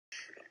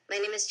My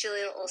name is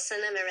Julia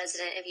Olson. I'm a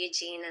resident of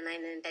Eugene, and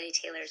I'm in Betty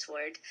Taylor's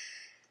ward.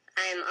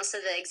 I'm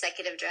also the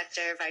executive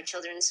director of our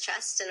Children's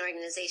Trust, an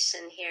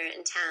organization here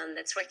in town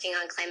that's working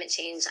on climate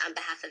change on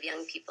behalf of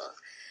young people.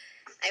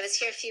 I was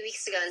here a few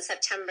weeks ago in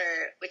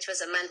September, which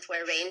was a month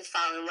where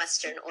rainfall in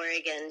western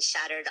Oregon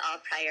shattered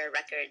all prior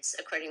records,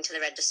 according to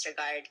the Register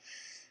Guard.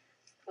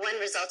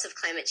 One result of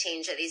climate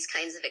change are these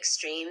kinds of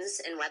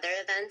extremes in weather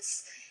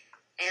events,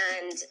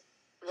 and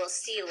we'll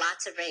see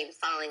lots of rain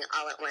falling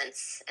all at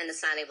once, and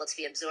it's not able to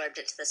be absorbed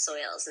into the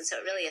soils, and so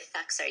it really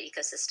affects our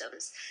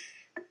ecosystems.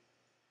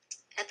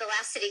 At the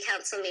last City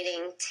Council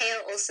meeting,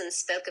 Teo Olson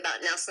spoke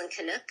about Nelson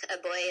Canuck, a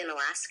boy in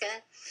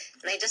Alaska,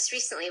 and I just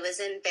recently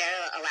was in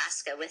Barrow,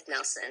 Alaska with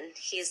Nelson.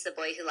 He's the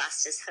boy who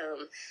lost his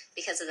home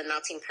because of the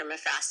melting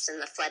permafrost and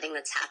the flooding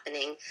that's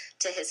happening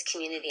to his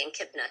community in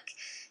Kipnuk.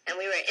 And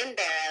we were in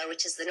Barrow,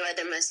 which is the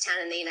northernmost town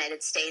in the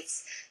United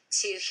States,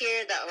 to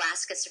hear the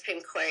Alaska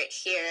Supreme Court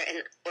hear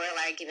an oral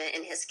argument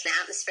in his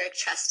atmospheric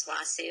trust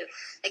lawsuit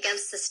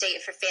against the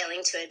state for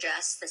failing to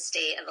address the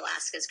state of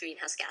Alaska's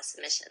greenhouse gas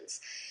emissions.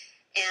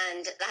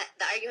 And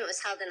the argument was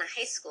held in a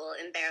high school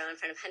in Barrow in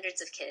front of hundreds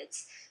of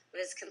kids. It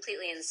was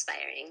completely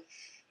inspiring.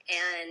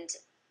 And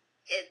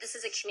this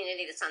is a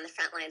community that's on the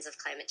front lines of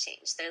climate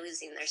change. They're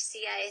losing their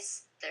sea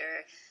ice,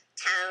 their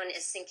town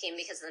is sinking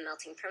because of the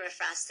melting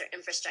permafrost, their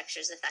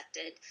infrastructure is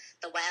affected,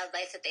 the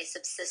wildlife that they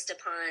subsist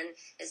upon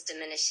is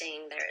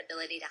diminishing, their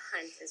ability to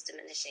hunt is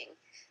diminishing.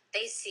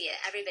 They see it,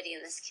 everybody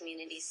in this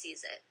community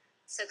sees it.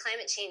 So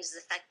climate change is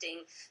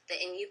affecting the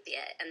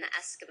Inupiat and the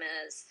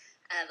Eskimos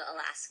of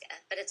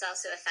Alaska, but it's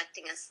also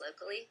affecting us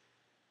locally.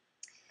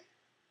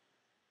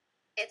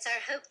 It's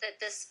our hope that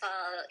this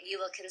fall you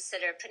will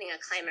consider putting a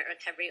climate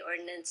recovery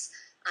ordinance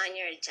on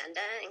your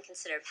agenda and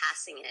consider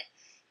passing it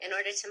in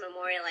order to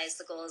memorialize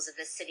the goals of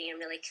the city and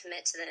really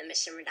commit to the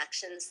emission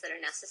reductions that are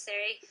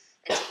necessary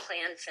and to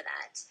plan for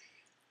that.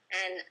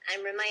 And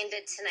I'm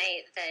reminded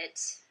tonight that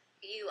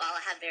you all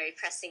have very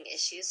pressing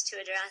issues to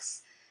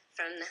address,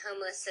 from the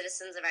homeless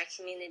citizens of our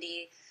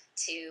community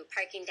to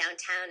parking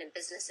downtown and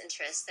business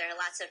interests. There are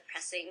lots of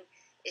pressing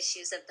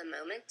issues of the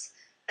moment,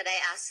 but I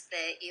ask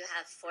that you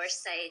have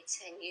foresight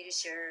and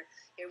use your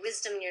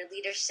wisdom, your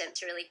leadership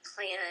to really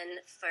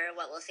plan for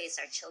what will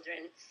face our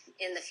children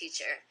in the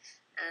future.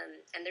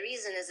 And the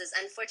reason is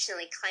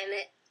unfortunately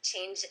climate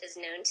change is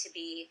known to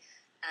be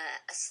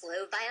a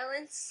slow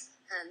violence,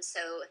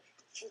 so it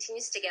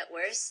continues to get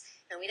worse,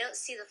 and we don't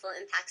see the full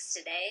impacts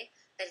today,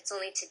 but it's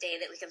only today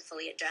that we can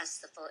fully address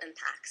the full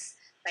impacts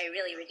by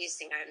really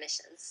reducing our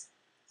emissions.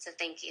 So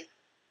thank you.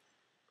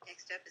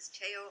 Next up is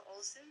Teo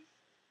Olson,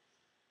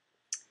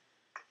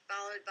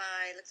 followed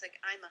by, looks like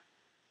Ima.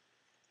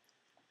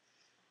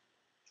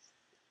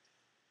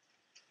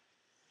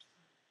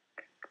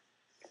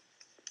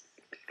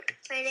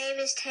 My name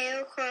is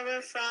Teo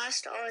Corver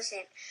Frost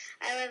Olson.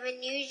 I live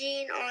in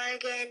Eugene,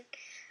 Oregon.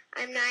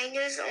 I'm 9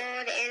 years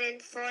old and in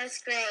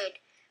 4th grade.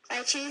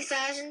 By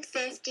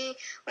 2050,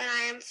 when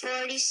I am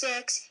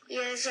 46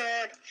 years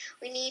old,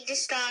 we need to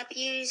stop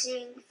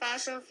using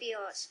fossil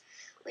fuels.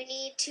 We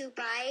need to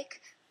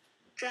bike,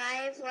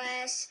 drive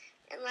less,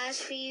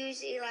 unless we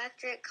use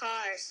electric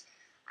cars.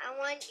 I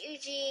want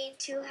Eugene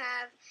to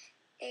have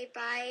a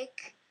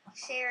bike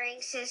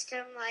sharing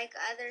system like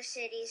other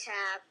cities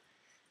have.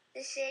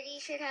 The city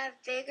should have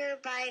bigger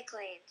bike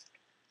lanes.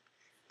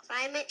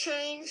 Climate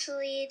change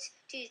leads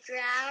to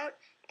drought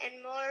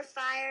and more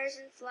fires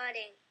and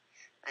flooding.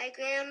 My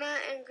grandma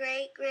and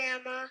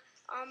great-grandma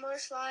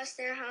almost lost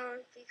their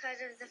homes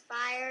because of the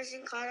fires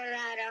in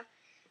Colorado,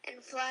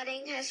 and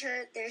flooding has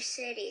hurt their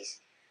cities.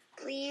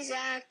 Please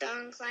act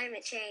on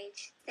climate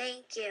change.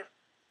 Thank you.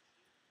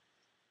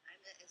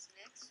 Ima is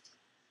next,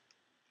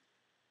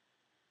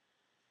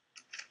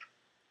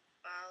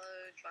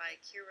 followed by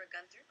Kira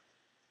Gunther.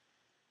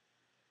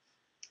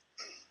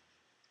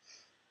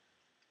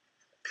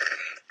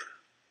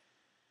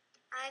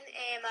 I'm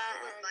Emma.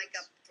 Hold the mic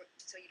up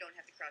so you don't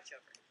have to crouch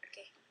over.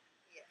 Okay.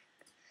 Yeah.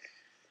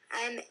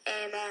 I'm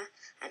Emma.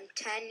 I'm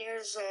 10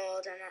 years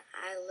old and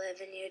I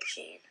live in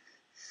Eugene.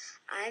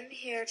 I'm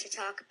here to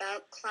talk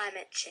about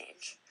climate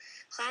change.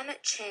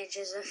 Climate change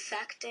is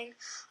affecting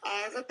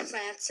all the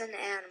plants and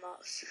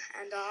animals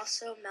and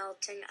also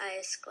melting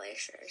ice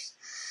glaciers.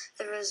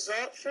 The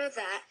result for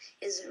that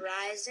is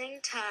rising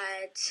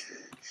tides,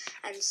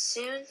 and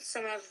soon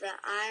some of the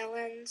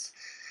islands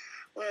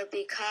will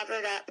be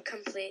covered up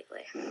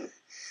completely.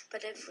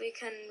 But if we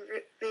can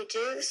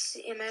reduce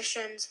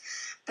emissions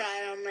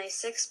by only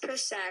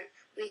 6%,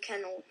 we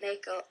can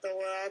make the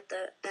world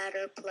a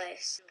better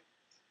place.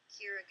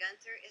 Kira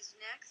Gunther is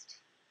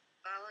next,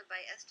 followed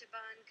by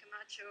Esteban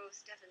Camacho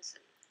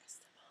Stephenson.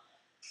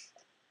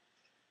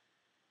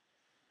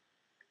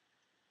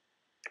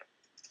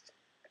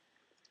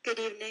 Good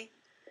evening.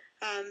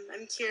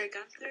 I'm Kira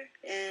Gunther,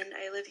 and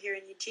I live here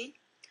in Eugene.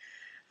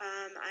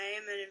 I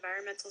am an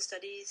environmental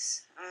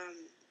studies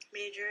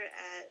major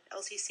at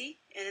LCC,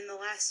 and in the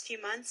last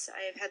few months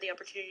I have had the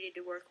opportunity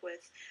to work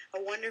with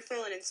a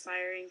wonderful and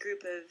inspiring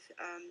group of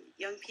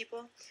young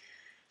people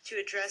to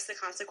address the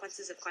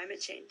consequences of climate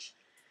change.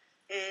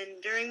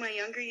 And during my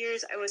younger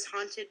years, I was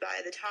haunted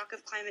by the talk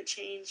of climate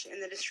change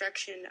and the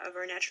destruction of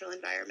our natural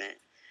environment.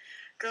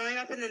 Growing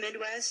up in the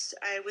Midwest,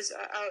 I was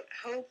out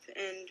hope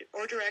and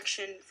or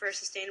direction for a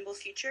sustainable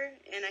future,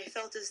 and I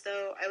felt as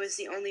though I was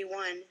the only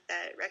one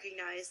that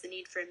recognized the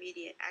need for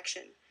immediate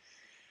action.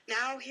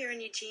 Now, here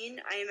in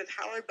Eugene, I am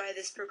empowered by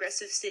this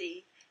progressive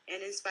city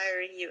and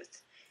inspiring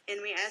youth,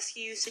 and we ask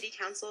you, City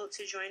Council,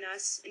 to join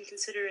us in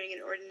considering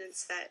an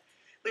ordinance that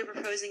we're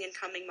proposing in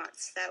coming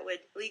months that would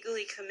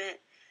legally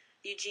commit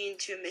Eugene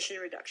to emission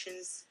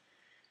reductions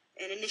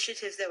and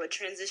initiatives that would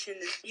transition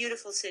this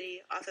beautiful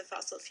city off of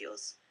fossil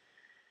fuels.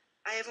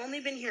 I have only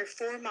been here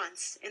 4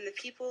 months, and the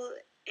people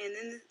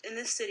in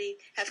this city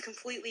have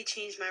completely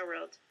changed my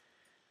world.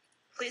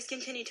 Please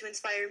continue to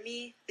inspire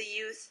me, the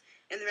youth,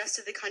 and the rest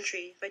of the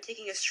country by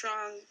taking a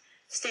strong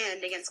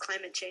stand against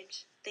climate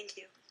change. Thank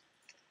you.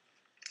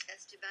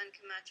 Esteban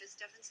Camacho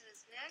Stephenson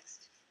is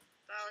next,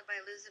 followed by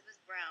Elizabeth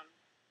Brown.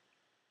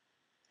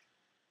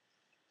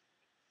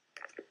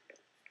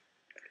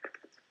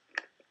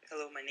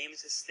 Hello, my name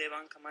is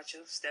Esteban Camacho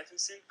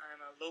Stephenson.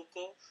 I'm a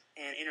local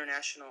and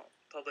international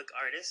public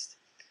artist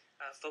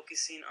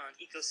focusing on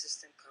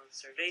ecosystem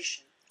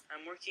conservation.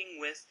 I'm working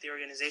with the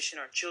organization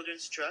Our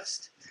Children's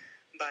Trust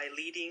by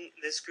leading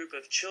this group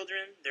of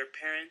children, their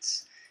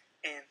parents,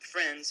 and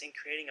friends in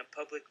creating a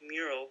public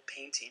mural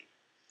painting.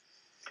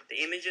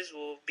 The images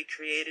will be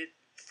created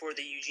for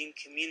the Eugene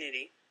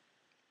community.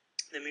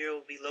 The mural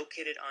will be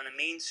located on a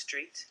main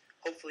street,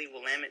 hopefully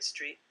Willamette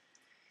Street,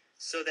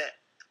 so that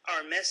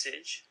our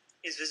message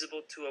is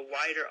visible to a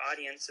wider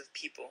audience of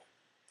people.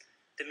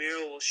 The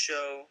mural will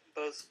show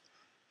both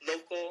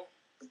local,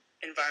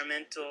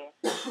 environmental,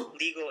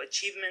 legal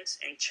achievements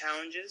and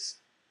challenges.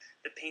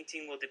 The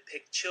painting will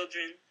depict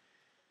children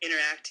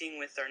interacting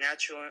with our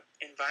natural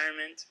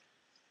environment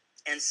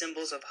and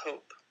symbols of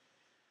hope.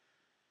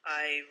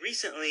 I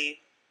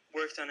recently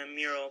worked on a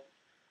mural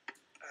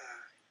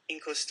in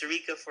Costa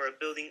Rica for a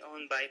building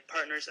owned by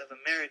Partners of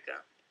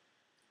America.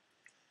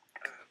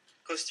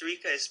 Costa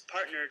Rica is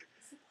partnered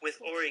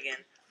with Oregon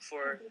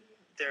for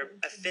their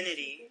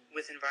affinity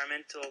with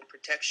environmental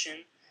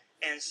protection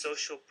and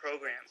social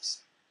programs.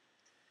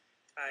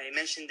 I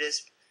mentioned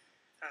this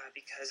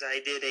because I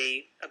did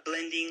a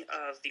blending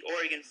of the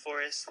Oregon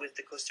forest with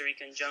the Costa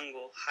Rican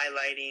jungle,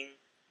 highlighting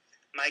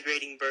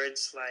migrating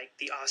birds like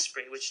the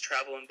osprey, which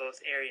travel in both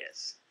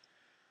areas.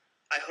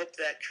 I hope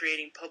that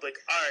creating public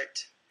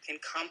art can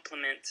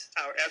complement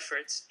our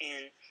efforts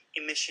in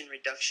emission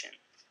reduction.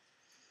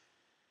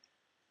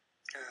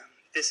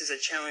 This is a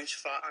challenge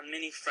fought on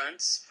many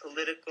fronts: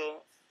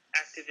 political,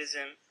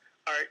 activism,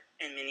 art,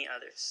 and many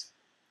others.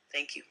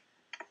 Thank you.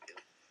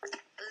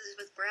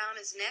 Elizabeth Brown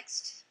is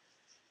next,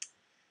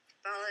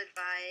 followed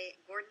by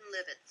Gordon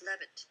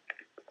Levitt.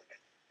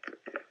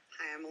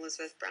 Hi, I'm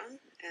Elizabeth Brown,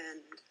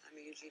 and I'm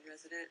a Eugene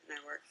resident, and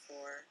I work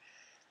for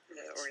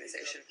the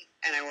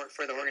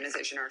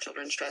organization Our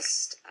Children's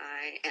Trust.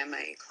 I am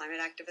a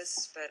climate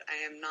activist, but I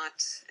am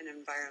not an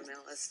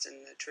environmentalist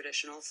in the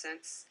traditional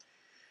sense.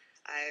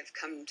 I've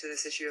come to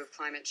this issue of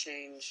climate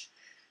change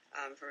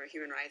from a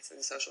human rights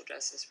and social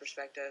justice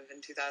perspective.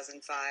 In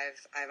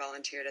 2005, I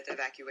volunteered at the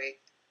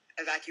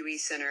evacuee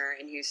center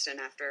in Houston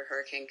after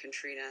Hurricane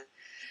Katrina,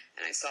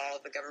 and I saw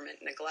the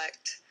government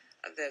neglect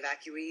of the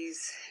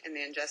evacuees and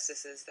the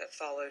injustices that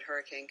followed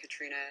Hurricane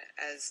Katrina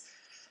as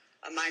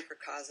a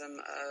microcosm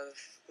of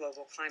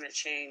global climate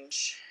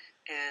change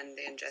and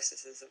the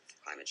injustices of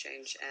climate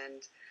change.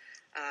 And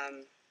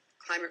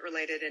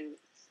climate-related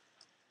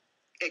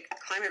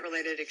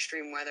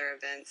extreme weather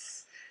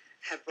events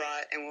have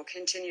brought and will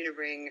continue to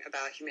bring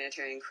about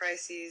humanitarian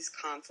crises,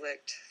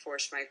 conflict,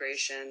 forced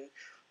migration,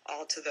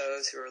 all to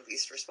those who are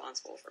least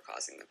responsible for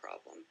causing the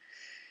problem.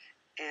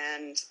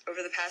 And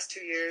over the past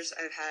 2 years,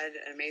 I've had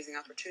an amazing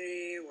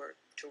opportunity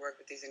to work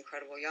with these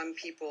incredible young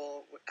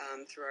people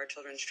through Our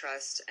Children's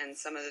Trust and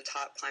some of the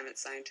top climate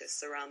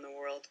scientists around the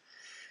world.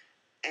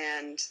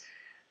 And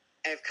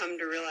I've come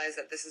to realize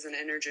that this is an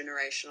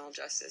intergenerational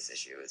justice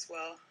issue as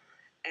well.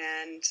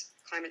 And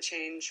climate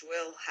change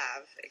will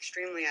have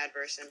extremely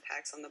adverse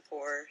impacts on the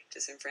poor,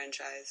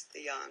 disenfranchised,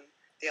 the young,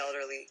 the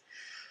elderly.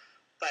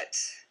 But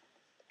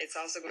it's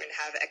also going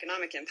to have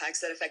economic impacts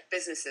that affect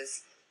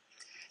businesses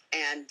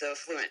and the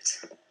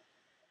affluent.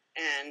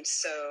 And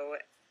so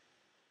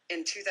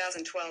in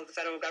 2012, the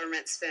federal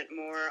government spent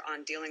more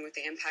on dealing with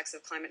the impacts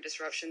of climate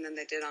disruption than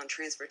they did on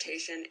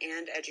transportation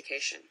and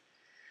education.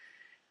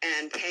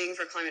 And paying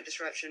for climate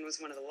disruption was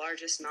one of the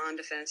largest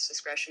non-defense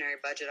discretionary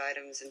budget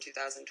items in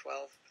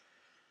 2012.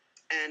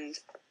 And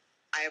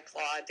I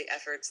applaud the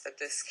efforts that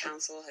this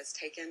council has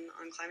taken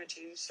on climate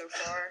change so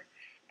far.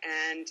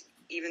 And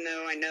even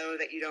though I know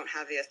that you don't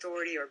have the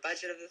authority or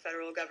budget of the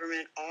federal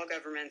government, all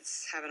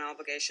governments have an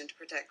obligation to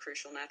protect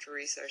crucial natural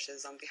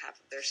resources on behalf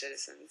of their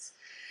citizens.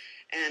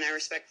 And I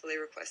respectfully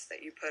request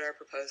that you put our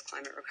proposed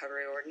climate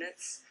recovery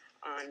ordinance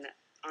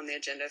on the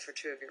agenda for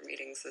 2 of your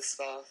meetings this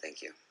fall.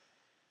 Thank you.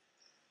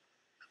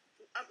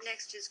 Up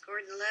next is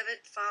Gordon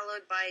Levitt,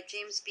 followed by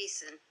James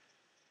Beeson.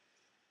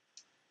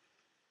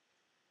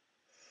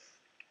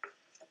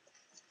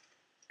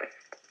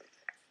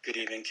 Good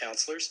evening,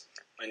 counselors.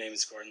 My name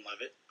is Gordon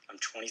Levitt. I'm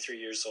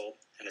 23 years old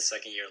and a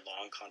second-year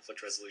law and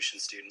conflict resolution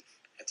student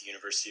at the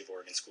University of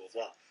Oregon School of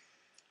Law.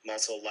 I'm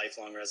also a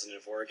lifelong resident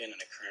of Oregon and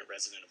a current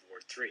resident of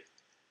Ward 3.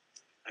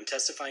 I'm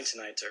testifying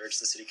tonight to urge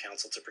the City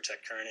Council to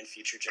protect current and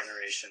future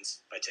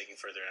generations by taking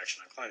further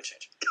action on climate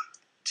change.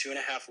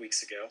 2.5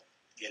 weeks ago,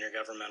 the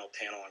Intergovernmental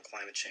Panel on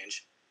Climate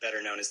Change,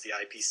 better known as the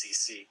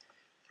IPCC,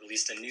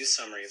 released a new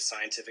summary of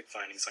scientific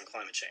findings on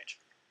climate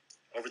change.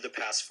 Over the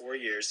past 4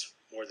 years,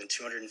 more than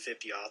 250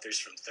 authors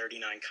from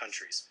 39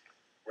 countries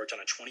worked on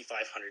a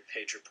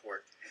 2,500-page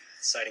report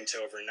citing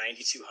to over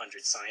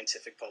 9,200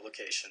 scientific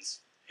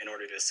publications in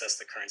order to assess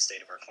the current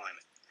state of our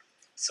climate.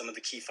 Some of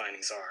the key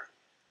findings are: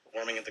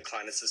 warming of the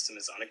climate system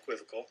is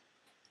unequivocal,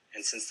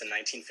 and since the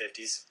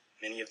 1950s,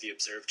 many of the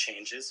observed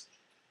changes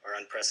are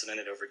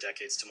unprecedented over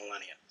decades to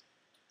millennia.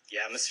 The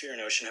atmosphere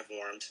and ocean have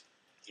warmed,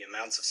 the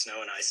amounts of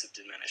snow and ice have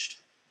diminished,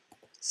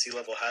 sea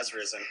level has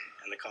risen,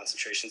 and the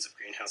concentrations of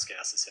greenhouse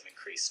gases have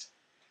increased.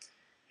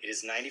 It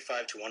is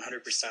 95 to 100%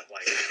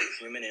 likely that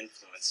human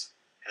influence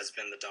has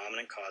been the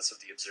dominant cause of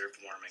the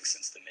observed warming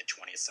since the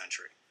mid-20th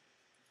century.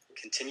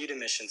 Continued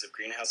emissions of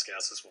greenhouse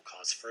gases will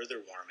cause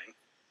further warming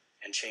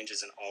and changes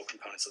in all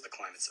components of the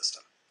climate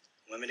system.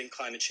 Limiting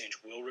climate change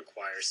will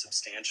require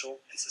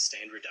substantial and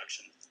sustained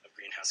reduction of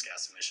greenhouse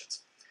gas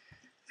emissions.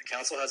 The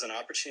Council has an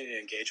opportunity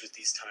to engage with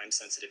these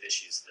time-sensitive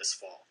issues this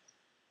fall.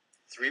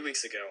 3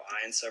 weeks ago,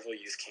 I and several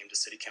youth came to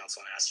City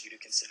Council and asked you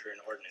to consider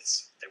an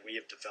ordinance that we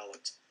have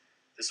developed.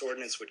 This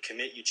ordinance would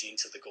commit Eugene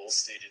to the goals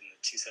stated in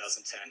the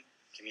 2010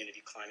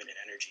 Community Climate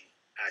and Energy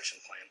Action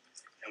Plan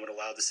and would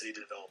allow the city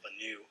to develop a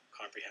new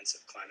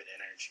comprehensive climate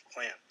and energy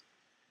plan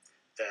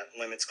that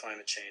limits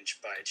climate change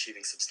by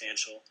achieving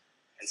substantial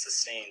and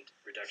sustained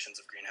reductions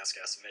of greenhouse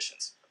gas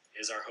emissions.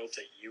 It is our hope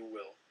that you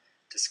will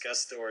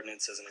discuss the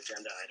ordinance as an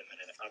agenda item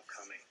at an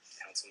upcoming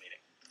council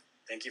meeting.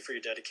 Thank you for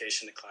your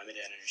dedication to climate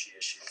and energy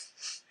issues,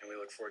 and we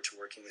look forward to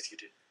working with you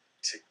to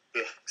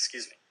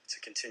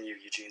continue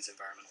Eugene's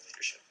environmental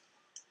leadership.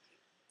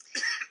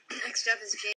 Next up is James.